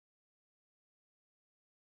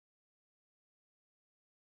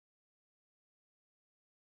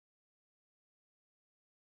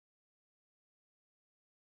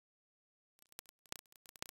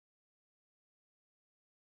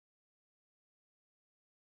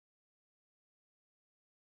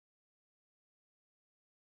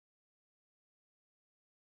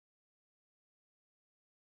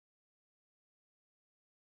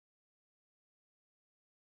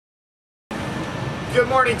Good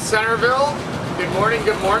morning, Centerville. Good morning,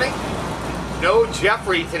 good morning. No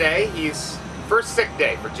Jeffrey today. He's first sick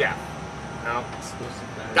day for Jeff. No.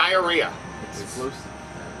 Diarrhea. Explosive.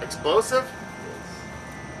 Explosive?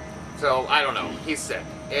 Yes. So, I don't know. He's sick.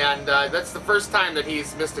 And that's the first time that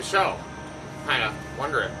he's missed a show. Kind of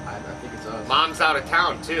wondering. I think it's us. Mom's out of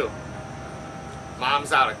town, too.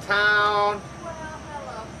 Mom's out of town.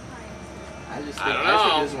 I just I think, don't I just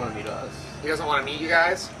think know. he doesn't want to meet us. He doesn't want to meet you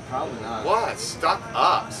guys? Probably not. What? Stuck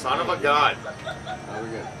up, son of a gun. Oh, we're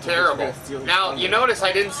good. Terrible. Now, you notice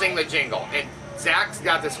I didn't sing the jingle, and Zach's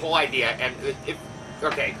got this whole idea, and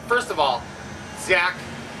okay, first of all, Zach,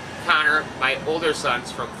 Connor, my older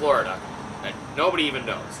son's from Florida, and nobody even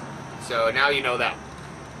knows. So now you know that.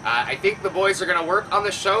 I think the boys are going to work on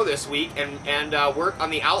the show this week and work on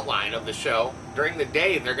the outline of the show during the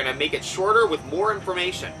day, and they're going to make it shorter with more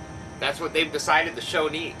information. That's what they've decided the show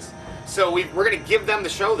needs. So we're going to give them the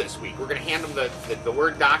show this week. We're going to hand them the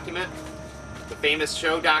Word document, the famous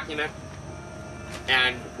show document,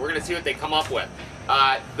 and we're going to see what they come up with.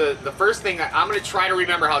 The first thing, I'm going to try to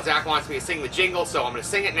remember how Zach wants me to sing the jingle, so I'm going to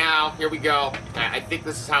sing it now. Here we go. I think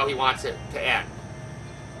this is how he wants it to end.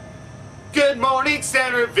 Good morning,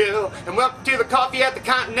 Centerville, and welcome to the Coffee at the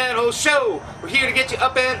Continental show. We're here to get you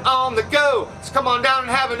up and on the go. So come on down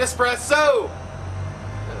and have an espresso.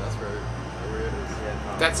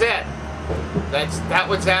 That's it. That's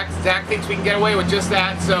what Zach thinks we can get away with just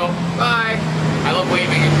that, so bye. I love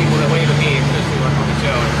waving at people that wave at me, especially when I'm on the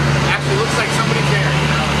show. It actually looks like somebody's there, you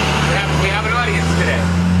know. We have an audience today.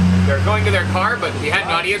 They're going to their car, but we had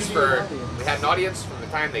an audience from the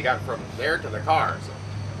time they got from there to their car. So.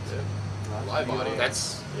 Live audience.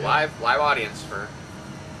 That's live audience for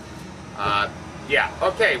yeah.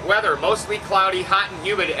 Okay, weather mostly cloudy, hot and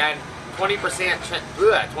humid, and 20% chance of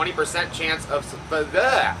 20%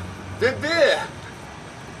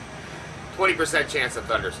 chance of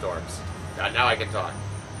thunderstorms. Now I can talk.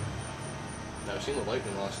 No, I've seen the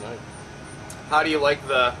lightning last night. How do you like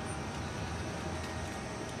the?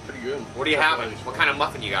 Pretty good. What do you have? What kind of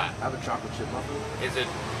muffin you got? I have a chocolate chip muffin. Is it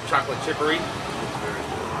chocolate chippery?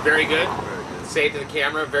 It's Very good. Very good. Say it to the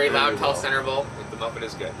camera. Very loud. Tell well. Centerville that the muffin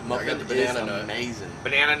is good. The muffin, the banana nut. Amazing.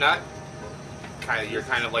 Banana nut. You're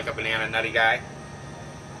kind of like a banana nutty guy.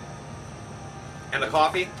 And the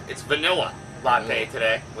coffee, it's vanilla latte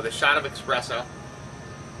today with a shot of espresso.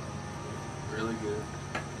 Really good.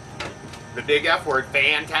 The big F word,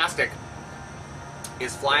 fantastic,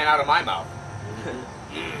 is flying out of my mouth.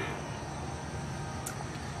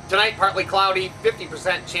 Tonight, partly cloudy,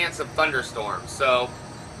 50% chance of thunderstorms. So,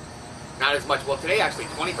 not as much. Well, today actually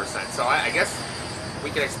 20%. So I guess we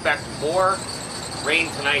can expect more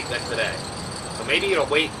rain tonight than today. So maybe it'll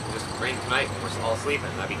wait and just rain tonight when we're all sleeping.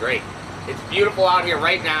 That'd be great. It's beautiful out here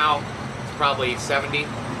right now. It's probably 70,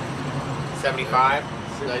 75.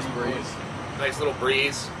 Nice breeze. Nice little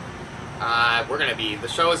breeze. The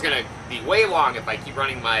show is gonna be way long if I keep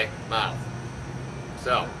running my mouth.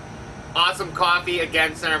 So, awesome coffee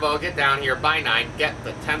again, Centerville. Get down here, buy 9, get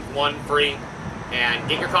the 10th one free, and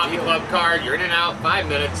get your coffee club card. You're in and out 5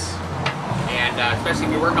 minutes, and especially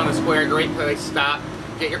if you work on the square, great place to stop.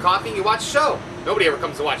 Get your coffee and you watch the show. Nobody ever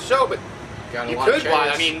comes to watch the show, but you could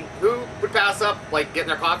watch. I mean, who would pass up like getting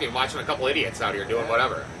their coffee and watching a couple idiots out here doing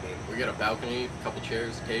whatever? I mean, we got a balcony, a couple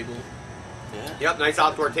chairs, a table. Yeah. Yep, nice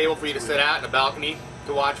outdoor table for you to sit at and a balcony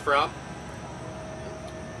to watch from.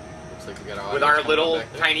 Looks like we got our with our little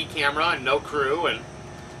tiny camera and no crew and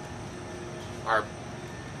our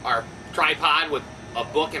tripod with a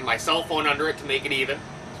book and my cell phone under it to make it even.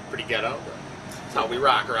 It's pretty ghetto. That's how we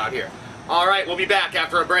rock around here. All right, we'll be back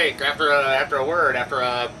after a break, after a word,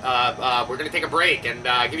 we're going to take a break and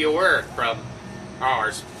give you a word from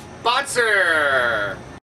our sponsor.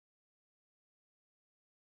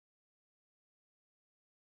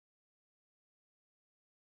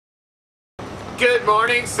 Good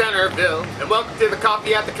morning, Centerville, and welcome to the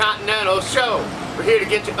Coffee at the Continental show. We're here to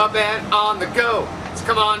get you up and on the go. So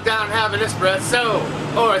come on down and have an espresso,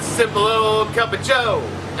 or a simple old cup of joe,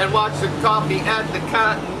 and watch the Coffee at the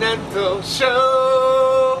Continental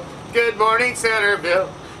show. Good morning, Centerville.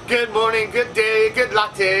 Good morning, good day, good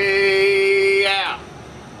latte. Yeah.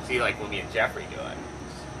 See, like when me and Jeffrey do it.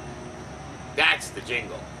 That's the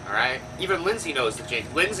jingle, all right? Even Lindsay knows the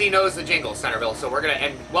jingle. Lindsay knows the jingle, Centerville, so we're going to,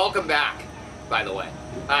 and welcome back, by the way.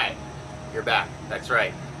 Hi, you're back. That's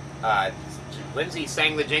right. Lindsay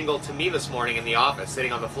sang the jingle to me this morning in the office,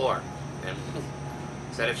 sitting on the floor, and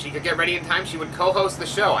said if she could get ready in time, she would co-host the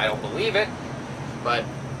show. I don't believe it, but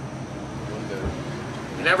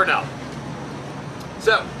you never know.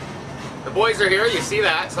 So, the boys are here, you see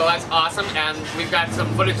that, so that's awesome, and we've got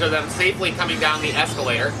some footage of them safely coming down the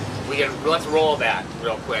escalator. let's roll that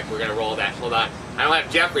real quick. We're gonna roll that. Hold on. I don't have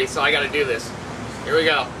Jeffrey, so I got to do this. Here we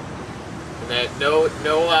go. And then no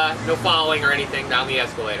following or anything down the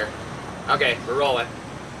escalator. Okay, we're rolling.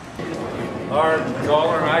 Our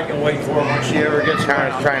caller and I can wait for her when she ever gets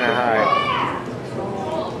Trying to hide.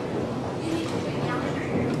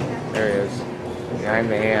 There he is, behind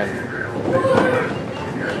the hand.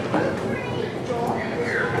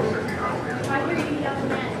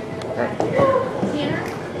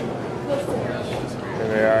 There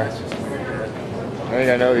they are. I think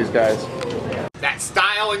I know these guys. That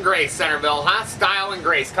style and grace, Centerville, huh? Style and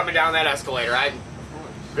grace coming down that escalator.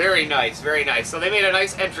 Very nice, very nice. So they made a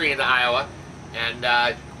nice entry into Iowa, and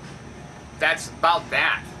that's about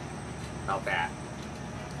that. About that.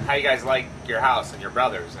 How you guys like your house and your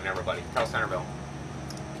brothers and everybody? Tell Centerville.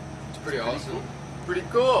 It's pretty awesome. Pretty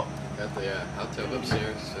cool. Got the hot tub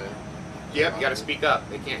upstairs. So Yep, you got to speak up.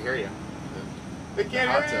 They can't hear you. They can't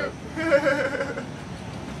hot hear tub.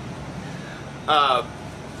 you.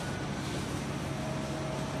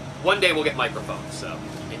 One day we'll get microphones, so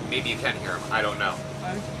maybe you can hear them. I don't know.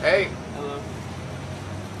 Hi. Hey. Hello.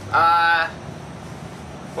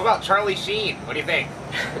 What about Charlie Sheen? What do you think?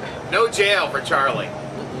 No jail for Charlie.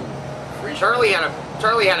 Free Charlie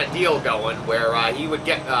had a deal going where he would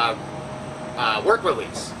get work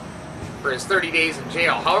release for his 30 days in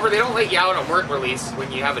jail. However, they don't let you out on work release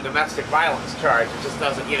when you have a domestic violence charge. It just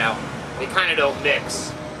doesn't, you know, they kind of don't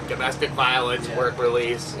mix domestic violence, work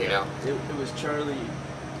release, you know. It was Charlie,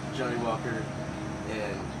 Johnny Walker,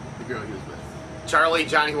 and the girl he was with. Charlie,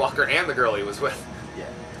 Johnny Walker, and the girl he was with. Yeah.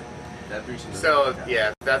 That threesome. So,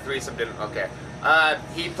 yeah, that threesome didn't, okay.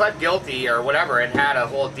 He pled guilty or whatever and had a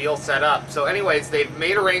whole deal set up. So anyways, they've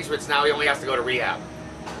made arrangements now. He only has to go to rehab.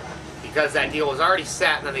 Because that deal was already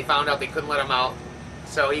set, and then they found out they couldn't let him out.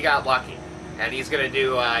 So he got lucky. And he's going to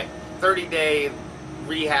do a 30-day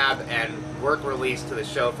rehab and work release to the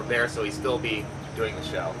show from there, so he'll still be doing the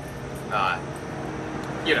show.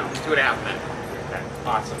 You know, 2.5 minutes. Okay.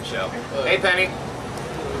 Awesome show. Hey, Penny.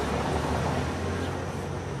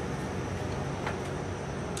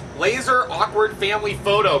 Laser Awkward Family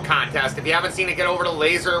Photo Contest. If you haven't seen it, get over to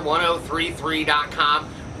laser1033.com.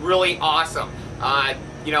 Really awesome.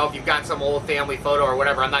 You know, if you've got some old family photo or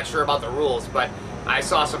whatever, I'm not sure about the rules, but I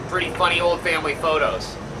saw some pretty funny old family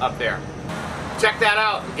photos up there. Check that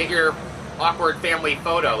out and get your awkward family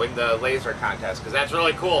photo in the laser contest, because that's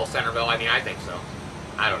really cool, Centerville. I mean, I think so.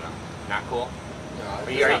 I don't know. Not cool? No,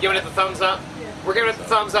 Are you giving it the thumbs up? Yeah. We're giving it the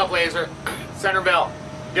thumbs up, Laser. Centerville,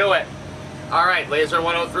 do it. All right,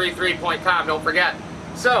 laser1033.com, don't forget.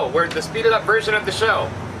 So, we're the speeded up version of the show.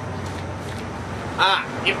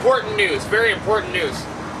 Important news, very important news.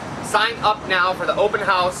 Sign up now for the open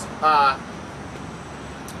house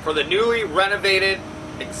for the newly renovated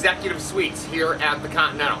executive suites here at the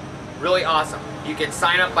Continental. Really awesome. You can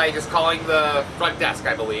sign up by just calling the front desk,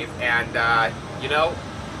 I believe, and you know,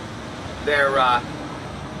 they're I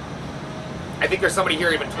think there's somebody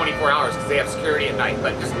here even 24 hours because they have security at night.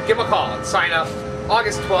 But just give them a call and sign up.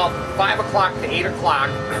 August 12th, 5 o'clock to 8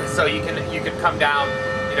 o'clock. So you can come down.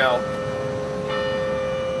 You know,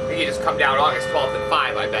 you can just come down August 12th at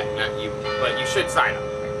 5. I bet. But you should sign up.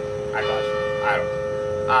 I caution. I don't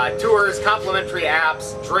know. Tours, complimentary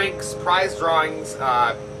apps, drinks, prize drawings,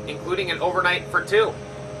 including an overnight for 2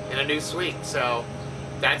 in a new suite. So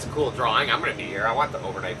that's a cool drawing. I'm going to be here. I want the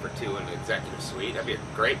overnight for 2 in the executive suite. That'd be a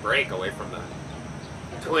great break away from the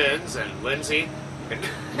twins and Lindsay.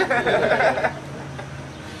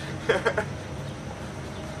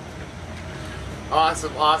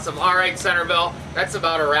 Awesome, awesome. All right, Centerville, that's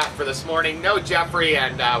about a wrap for this morning. No Jeffrey,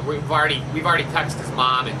 and we've already texted his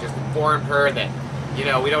mom and just informed her that, you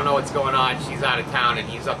know, we don't know what's going on. She's out of town, and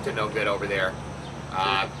he's up to no good over there.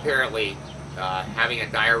 Apparently having a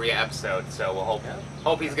diarrhea episode, so we'll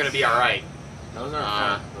hope he's going to be all right. Those aren't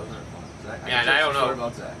fun. Those aren't fun. Zach, yeah, and I don't know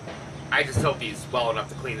about Zach. I just hope he's well enough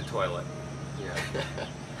to clean the toilet. Yeah.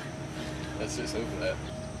 Let's just hope for that.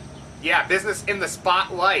 Yeah, business in the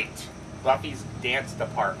spotlight. Buffy's dance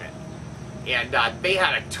department. And they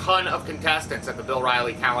had a ton of contestants at the Bill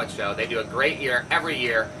Riley Talent Show. They do a great year every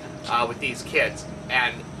year with these kids.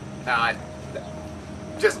 And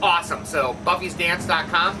just awesome. So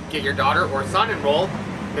buffysdance.com, get your daughter or son enrolled,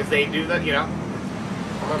 because they do the, you know,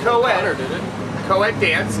 co-ed. Connor did it. Co-ed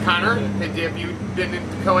dance. Connor, have you been in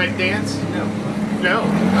co-ed dance? No. No.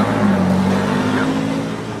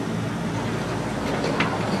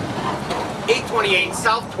 828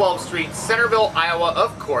 South 12th Street, Centerville, Iowa,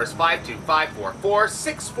 of course,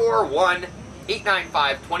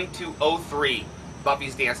 52544-641-895-2203,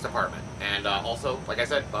 Buffy's Dance Department. And also, like I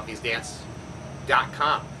said,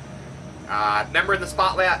 buffysdance.com. Member in the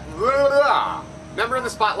spotlight. Member in the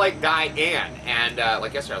spotlight, Diane. And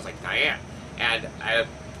like yesterday, I was like, Diane. And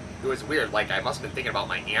it was weird. Like, I must have been thinking about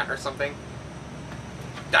my aunt or something.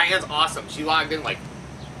 Diane's awesome. She logged in, like,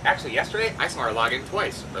 actually yesterday, I saw her log in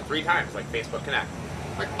twice or 3 times, like Facebook Connect.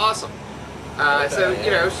 Like, awesome. So,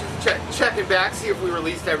 you know, she's checking back, see if we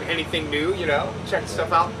released anything new, you know, checking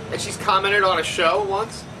stuff out. And she's commented on a show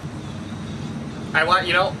once.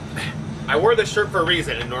 You know, I wore this shirt for a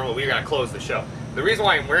reason, and normally we gotta close the show. The reason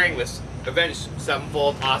why I'm wearing this Avenged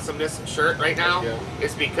Sevenfold Awesomeness shirt right now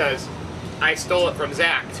is because I stole it from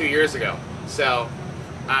Zach 2 years ago. So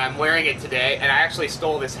I'm wearing it today, and I actually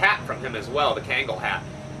stole this hat from him as well, the Kangol hat.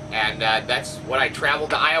 And that's what I traveled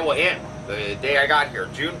to Iowa in, the day I got here,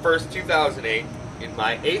 June 1st, 2008, in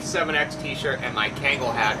my A7X t-shirt and my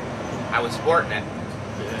Kangol hat. I was sporting it.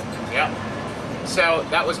 Yep. So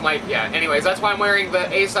that was my, anyways, that's why I'm wearing the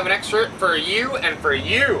A7X shirt for you and for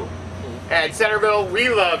you. And Centerville, we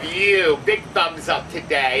love you. Big thumbs up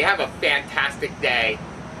today. Have a fantastic day.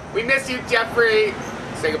 We miss you, Jeffrey.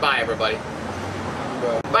 Say goodbye, everybody.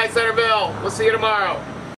 Bye, Centerville. We'll see you tomorrow.